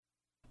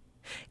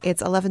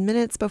It's 11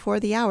 minutes before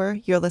the hour.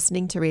 You're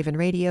listening to Raven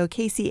Radio,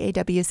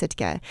 KCAW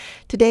Sitka.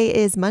 Today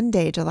is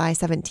Monday, July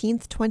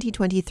 17th,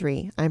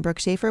 2023. I'm Brooke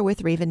Schaefer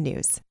with Raven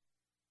News.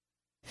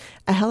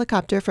 A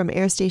helicopter from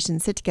Air Station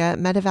Sitka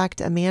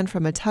medevaced a man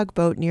from a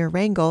tugboat near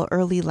Wrangell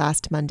early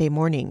last Monday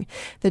morning.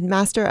 The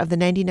master of the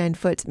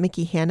 99-foot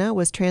Mickey Hanna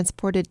was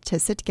transported to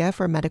Sitka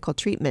for medical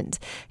treatment.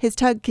 His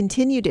tug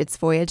continued its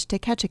voyage to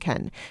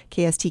Ketchikan.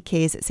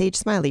 KSTK's Sage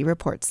Smiley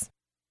reports.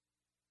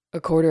 A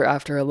quarter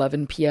after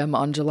 11 p.m.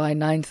 on July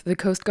 9th, the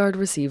Coast Guard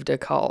received a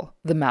call.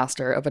 The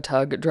master of a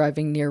tug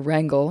driving near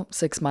Wrangell,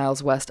 6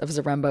 miles west of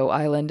Zarembo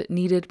Island,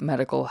 needed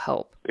medical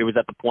help. It was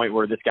at the point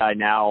where this guy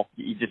now,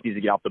 he just needs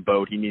to get off the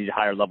boat. He needed a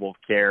higher level of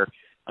care.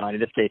 In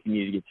this case, he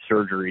needed to get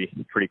surgery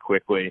pretty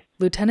quickly.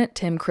 Lieutenant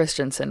Tim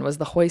Christensen was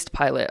the hoist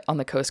pilot on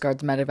the Coast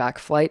Guard's medevac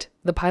flight,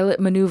 the pilot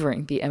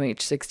maneuvering the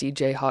MH-60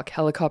 Jayhawk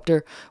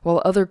helicopter,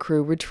 while other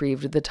crew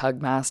retrieved the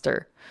tug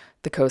master.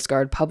 The Coast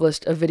Guard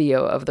published a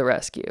video of the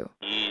rescue.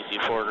 Easy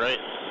forward right.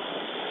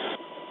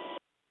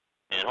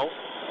 And hold.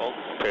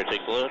 Prepare to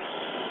take the load.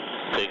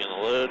 Taking the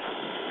load.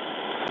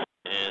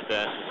 And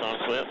fastest on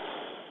swim.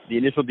 The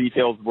initial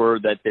details were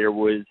that there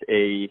was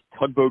a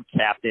tugboat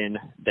captain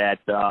that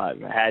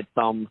had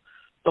some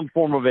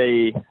form of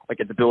a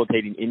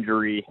debilitating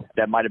injury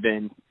that might have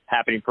been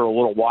happening for a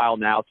little while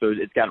now, so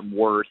it's gotten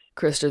worse.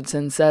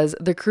 Christensen says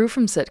the crew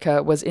from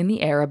Sitka was in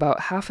the air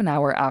about half an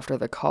hour after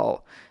the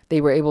call.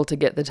 They were able to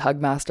get the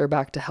tugmaster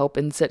back to help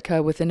in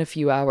Sitka within a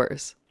few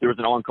hours. There was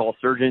an on-call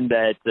surgeon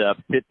that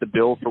fit the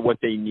bill for what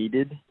they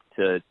needed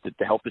to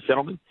help the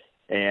gentleman.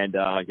 And,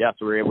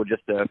 so we were able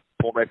just to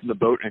pull right from the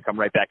boat and come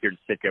right back here to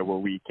Sitka where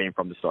we came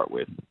from to start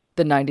with.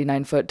 The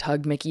 99-foot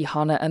tug Mickey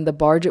Hanna and the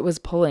barge it was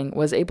pulling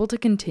was able to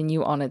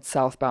continue on its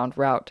southbound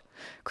route.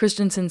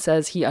 Christensen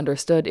says he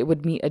understood it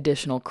would meet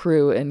additional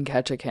crew in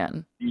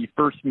Ketchikan. The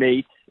first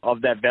mate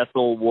of that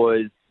vessel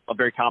was a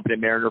very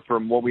competent mariner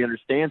from what we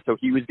understand, so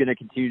he was going to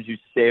continue to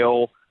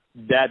sail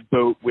that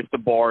boat with the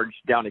barge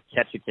down to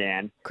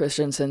Ketchikan.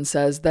 Christensen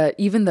says that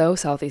even though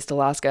Southeast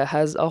Alaska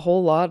has a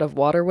whole lot of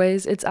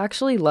waterways, it's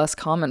actually less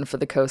common for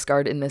the Coast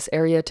Guard in this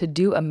area to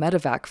do a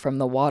medevac from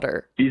the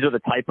water. These are the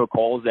type of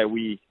calls that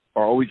we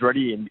are always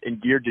ready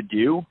and geared to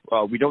do.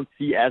 We don't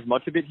see as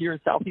much of it here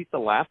in Southeast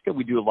Alaska.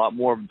 We do a lot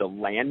more of the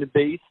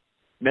land-based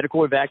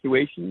medical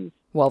evacuations.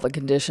 While the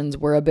conditions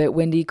were a bit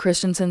windy,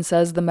 Christensen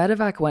says the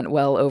medevac went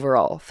well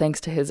overall, thanks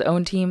to his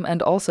own team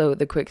and also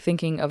the quick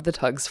thinking of the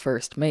tug's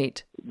first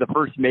mate. The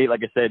first mate,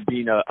 like I said,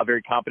 being a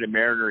very competent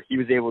mariner, he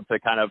was able to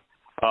kind of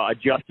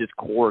adjust his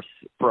course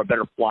for a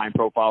better flying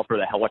profile for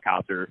the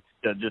helicopter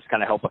to just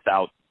kind of help us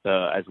out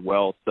as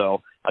well.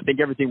 So I think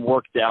everything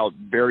worked out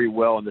very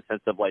well in the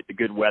sense of like the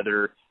good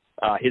weather,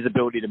 his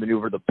ability to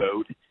maneuver the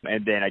boat.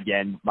 And then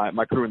again,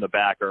 my crew in the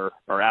back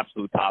are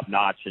absolute top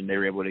notch, and they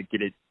were able to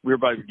get it. We were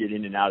able to get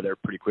in and out of there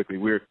pretty quickly.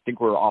 I think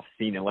we were off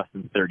scene in less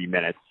than 30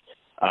 minutes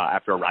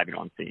after arriving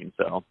on scene.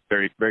 So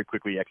very, very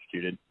quickly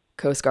executed.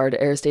 Coast Guard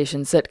Air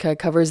Station Sitka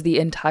covers the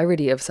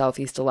entirety of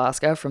Southeast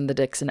Alaska from the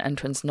Dixon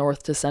Entrance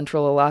north to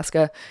central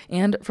Alaska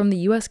and from the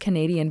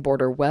U.S.-Canadian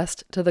border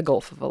west to the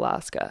Gulf of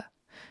Alaska.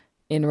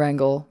 In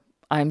Wrangell,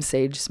 I'm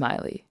Sage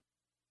Smiley.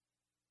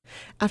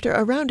 After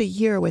around a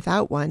year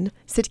without one,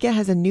 Sitka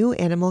has a new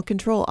animal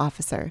control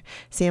officer.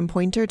 Sam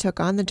Pointer took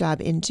on the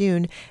job in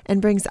June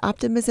and brings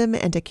optimism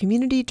and a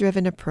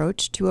community-driven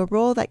approach to a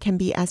role that can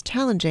be as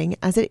challenging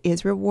as it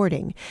is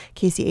rewarding.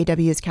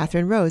 KCAW's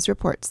Catherine Rose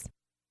reports.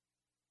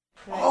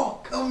 Oh,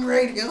 come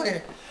right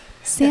here.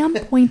 Sam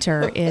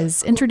Pointer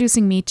is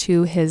introducing me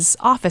to his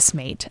office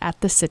mate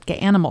at the Sitka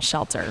Animal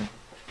Shelter.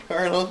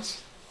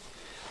 Carlos.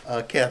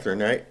 Catherine,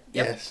 right?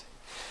 Yep. Yes.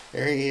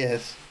 There he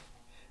is.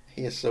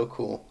 He is so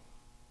cool.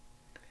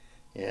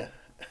 Yeah.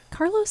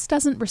 Carlos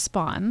doesn't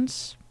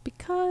respond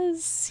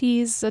because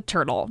he's a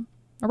turtle.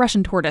 A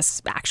Russian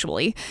tortoise,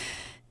 actually.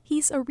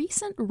 He's a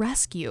recent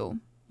rescue.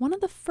 One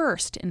of the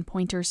first in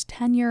Pointer's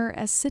tenure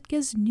as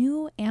Sitka's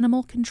new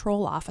animal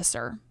control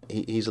officer.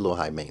 He's a little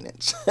high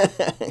maintenance.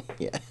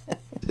 Yeah.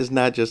 It's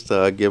not just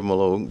give him a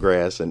little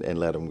grass and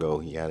let him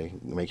go. You got to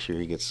make sure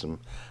he gets some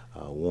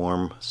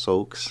warm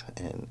soaks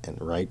and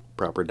right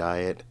proper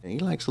diet. And he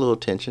likes a little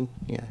attention.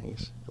 Yeah,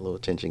 he's a little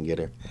attention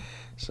getter.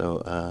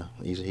 So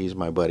he's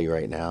my buddy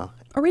right now.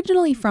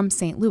 Originally from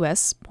St.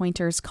 Louis,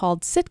 Pointer's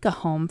called Sitka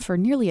home for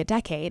nearly a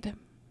decade.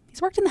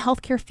 He's worked in the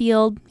healthcare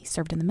field, he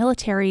served in the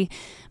military,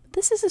 but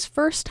this is his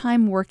first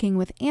time working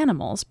with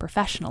animals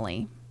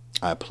professionally.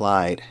 I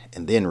applied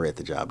and then read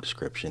the job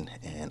description,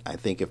 and I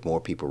think if more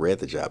people read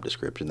the job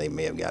description, they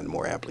may have gotten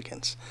more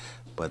applicants.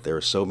 But there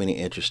are so many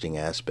interesting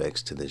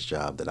aspects to this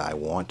job that I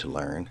want to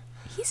learn.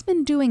 He's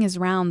been doing his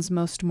rounds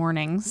most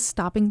mornings,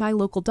 stopping by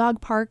local dog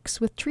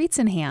parks with treats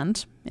in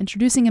hand,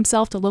 introducing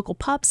himself to local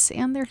pups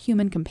and their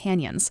human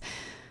companions.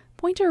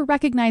 Pointer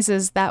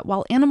recognizes that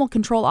while animal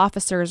control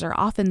officers are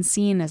often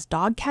seen as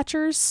dog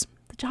catchers,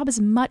 the job is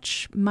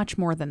much, much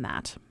more than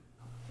that.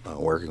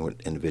 Working with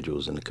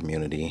individuals in the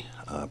community,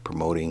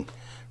 promoting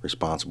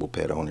responsible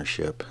pet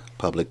ownership,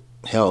 public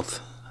health,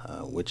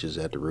 which is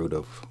at the root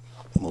of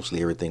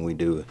mostly everything we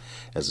do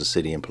as a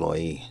city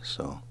employee.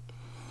 So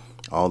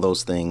all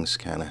those things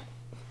kind of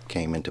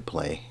came into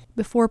play.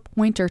 Before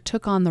Pointer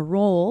took on the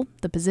role,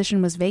 the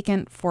position was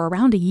vacant for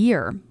around a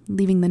year,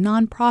 leaving the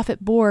nonprofit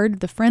board,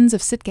 the Friends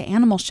of Sitka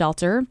Animal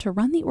Shelter, to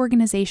run the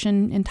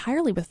organization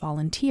entirely with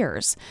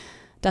volunteers.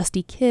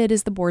 Dusty Kidd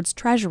is the board's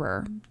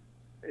treasurer.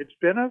 It's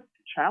been a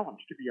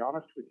challenge, to be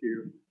honest with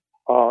you,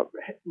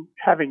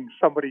 having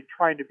somebody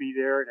trying to be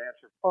there and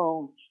answer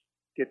phones,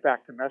 get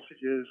back to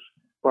messages,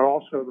 but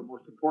also the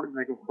most important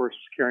thing, of course,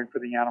 is caring for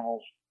the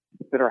animals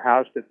that are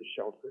housed at the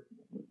shelter.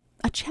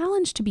 A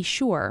challenge to be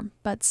sure,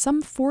 but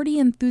some 40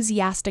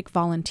 enthusiastic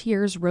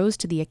volunteers rose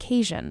to the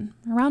occasion,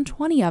 around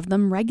 20 of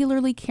them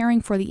regularly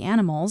caring for the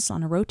animals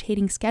on a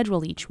rotating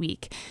schedule each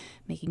week,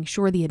 making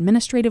sure the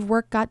administrative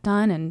work got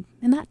done, and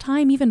in that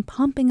time even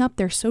pumping up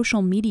their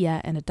social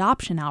media and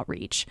adoption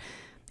outreach.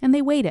 And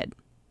they waited.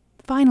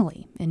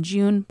 Finally, in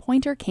June,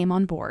 Pointer came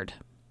on board.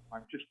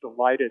 I'm just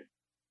delighted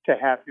to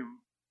have him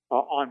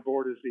on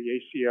board as the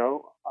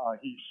ACO.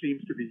 He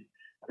seems to be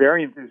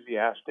very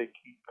enthusiastic.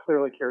 He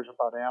clearly cares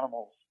about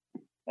animals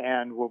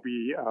and will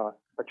be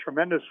a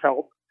tremendous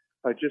help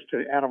just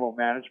to animal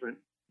management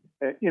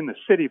in the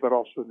city, but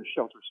also in the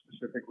shelter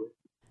specifically.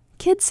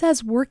 Kidd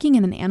says working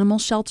in an animal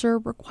shelter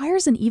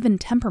requires an even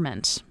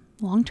temperament,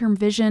 long-term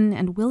vision,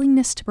 and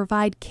willingness to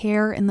provide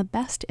care in the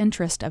best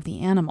interest of the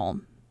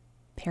animal.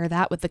 Pair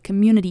that with the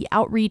community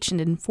outreach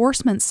and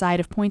enforcement side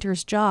of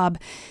Pointer's job,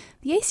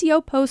 the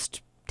ACO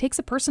post takes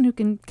a person who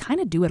can kind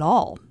of do it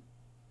all.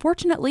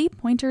 Fortunately,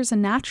 Pointer's a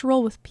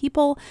natural with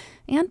people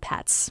and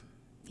pets.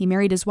 He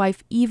married his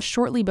wife Eve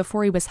shortly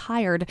before he was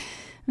hired,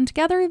 and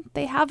together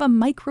they have a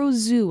micro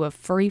zoo of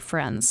furry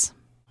friends.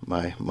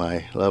 My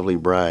lovely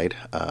bride,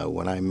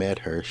 when I met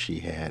her, she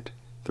had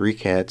 3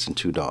 cats and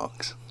 2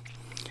 dogs.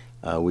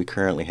 We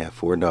currently have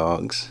 4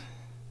 dogs,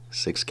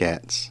 6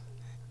 cats,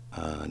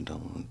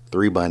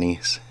 3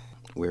 bunnies.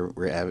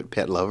 We're avid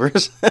pet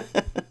lovers.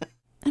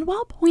 And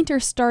while Pointer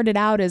started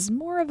out as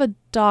more of a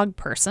dog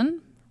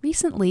person,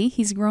 recently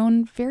he's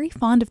grown very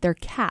fond of their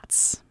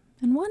cats,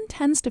 and one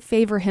tends to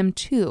favor him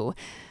too,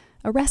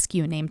 a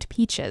rescue named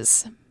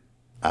Peaches.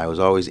 I was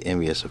always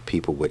envious of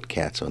people with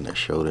cats on their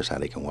shoulders, how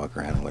they can walk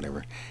around and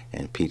whatever,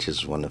 and Peaches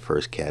is one of the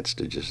first cats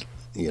to just,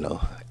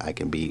 I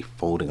can be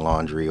folding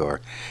laundry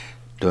or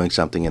doing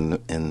something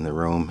in the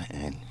room,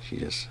 and she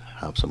just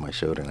hops on my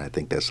shoulder, and I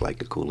think that's like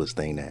the coolest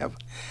thing, to have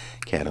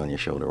a cat on your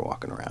shoulder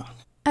walking around.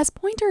 As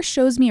Pointer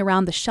shows me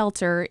around the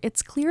shelter,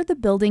 it's clear the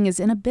building is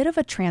in a bit of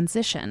a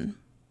transition.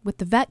 With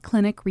the vet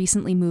clinic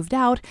recently moved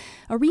out,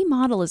 a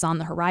remodel is on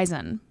the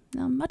horizon.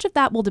 Now, much of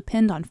that will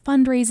depend on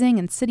fundraising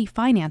and city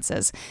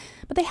finances,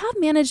 but they have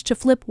managed to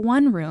flip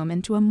one room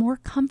into a more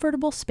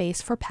comfortable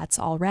space for pets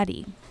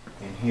already.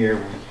 And here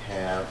we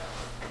have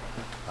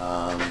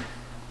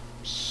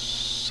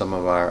some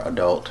of our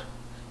adult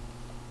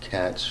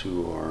cats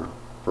who are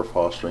for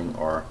fostering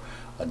or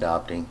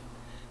adopting.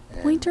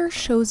 Pointer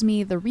shows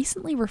me the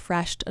recently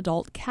refreshed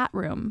adult cat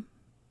room.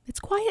 It's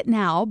quiet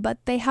now, but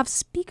they have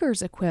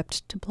speakers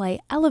equipped to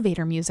play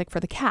elevator music for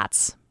the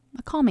cats,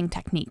 a calming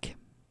technique.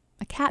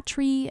 A cat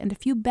tree and a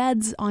few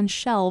beds on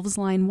shelves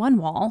line one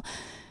wall,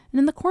 and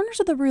in the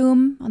corners of the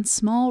room, on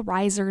small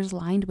risers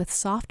lined with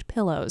soft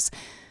pillows,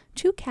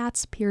 2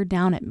 cats peer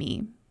down at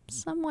me,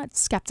 somewhat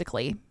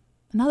skeptically.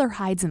 Another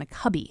hides in a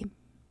cubby.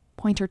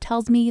 Pointer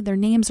tells me their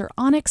names are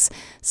Onyx,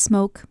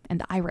 Smoke,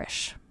 and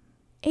Irish.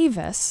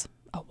 Avis,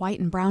 a white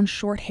and brown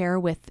short hair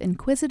with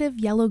inquisitive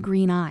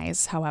yellow-green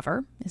eyes,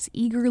 however, is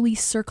eagerly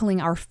circling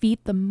our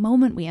feet the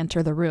moment we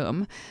enter the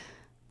room.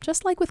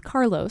 Just like with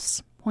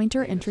Carlos,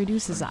 Pointer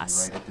introduces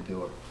us. Right at the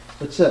door.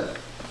 What's up?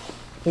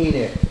 Hey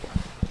there.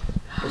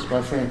 It's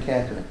my friend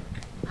Catherine.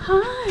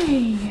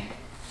 Hi.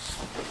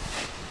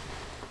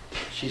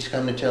 She's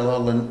come to tell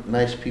all the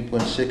nice people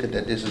in Sitka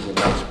that this is a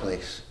nice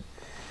place.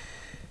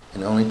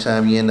 And the only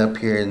time you end up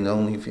here is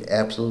only if you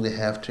absolutely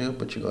have to,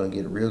 but you're going to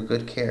get real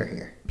good care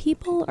here.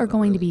 People are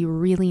going to be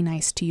really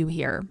nice to you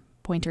here,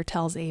 Pointer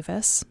tells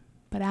Avis,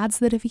 but adds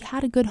that if he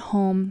had a good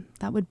home,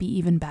 that would be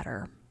even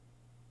better.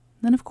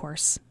 Then, of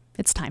course,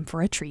 it's time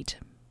for a treat.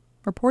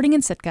 Reporting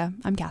in Sitka,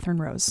 I'm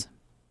Catherine Rose.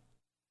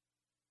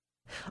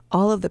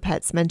 All of the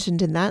pets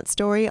mentioned in that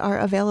story are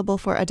available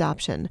for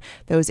adoption.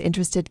 Those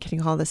interested can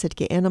call the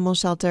Sitka Animal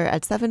Shelter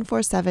at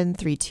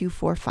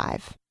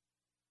 747-3245.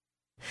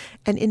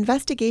 An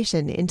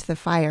investigation into the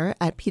fire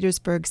at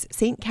Petersburg's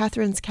St.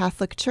 Catherine's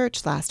Catholic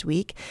Church last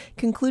week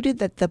concluded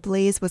that the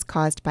blaze was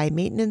caused by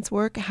maintenance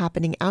work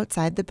happening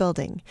outside the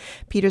building.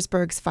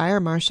 Petersburg's Fire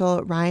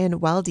Marshal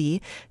Ryan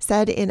Weldy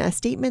said in a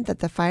statement that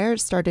the fire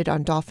started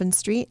on Dolphin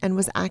Street and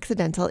was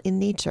accidental in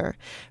nature.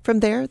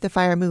 From there, the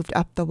fire moved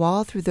up the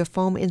wall through the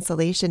foam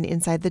insulation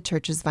inside the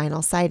church's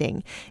vinyl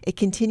siding. It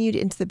continued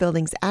into the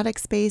building's attic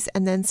space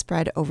and then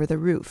spread over the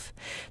roof.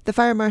 The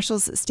fire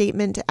marshal's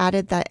statement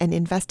added that an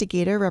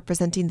investigator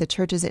representing the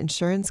church's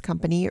insurance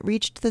company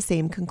reached the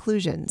same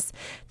conclusions.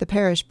 The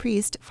parish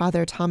priest,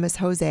 Father Thomas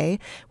Jose,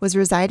 was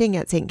residing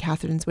at St.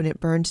 Catherine's when it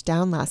burned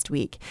down last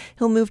week.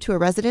 He'll move to a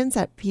residence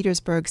at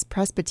Petersburg's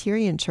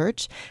Presbyterian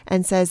Church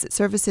and says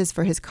services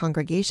for his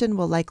congregation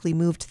will likely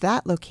move to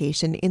that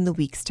location in the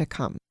weeks to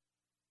come.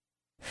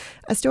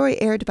 A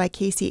story aired by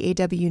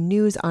KCAW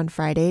News on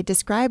Friday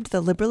described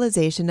the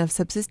liberalization of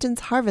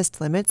subsistence harvest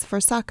limits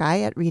for sockeye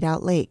at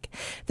Redoubt Lake.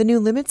 The new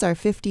limits are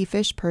 50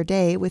 fish per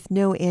day with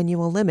no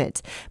annual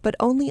limit, but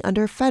only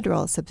under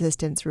federal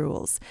subsistence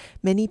rules.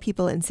 Many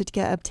people in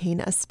Sitka obtain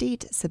a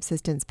state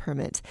subsistence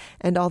permit,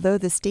 and although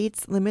the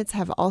state's limits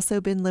have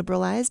also been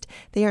liberalized,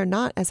 they are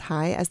not as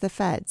high as the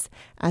feds.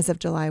 As of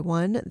July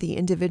 1, the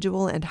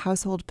individual and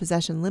household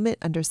possession limit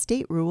under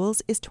state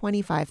rules is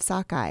 25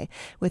 sockeye,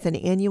 with an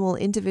annual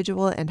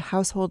individual and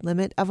household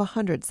limit of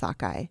 100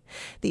 sockeye.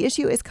 The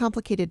issue is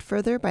complicated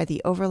further by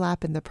the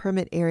overlap in the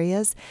permit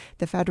areas.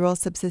 The federal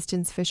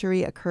subsistence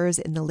fishery occurs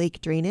in the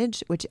lake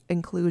drainage, which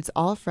includes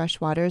all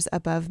freshwaters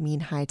above mean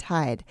high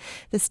tide.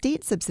 The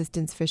state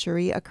subsistence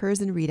fishery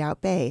occurs in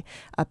Redoubt Bay,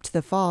 up to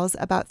the falls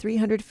about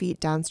 300 feet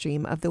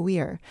downstream of the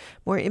weir.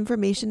 More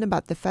information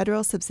about the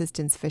federal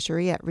subsistence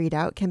fishery at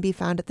Redoubt can be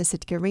found at the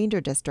Sitka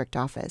Ranger District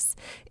office.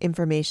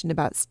 Information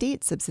about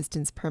state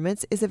subsistence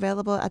permits is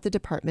available at the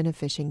Department of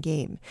Fish and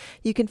Game.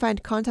 You can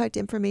find contact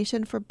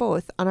information for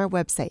both on our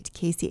website,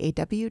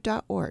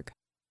 kcaw.org.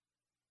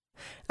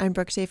 I'm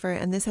Brooke Schaefer,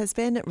 and this has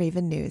been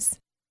Raven News.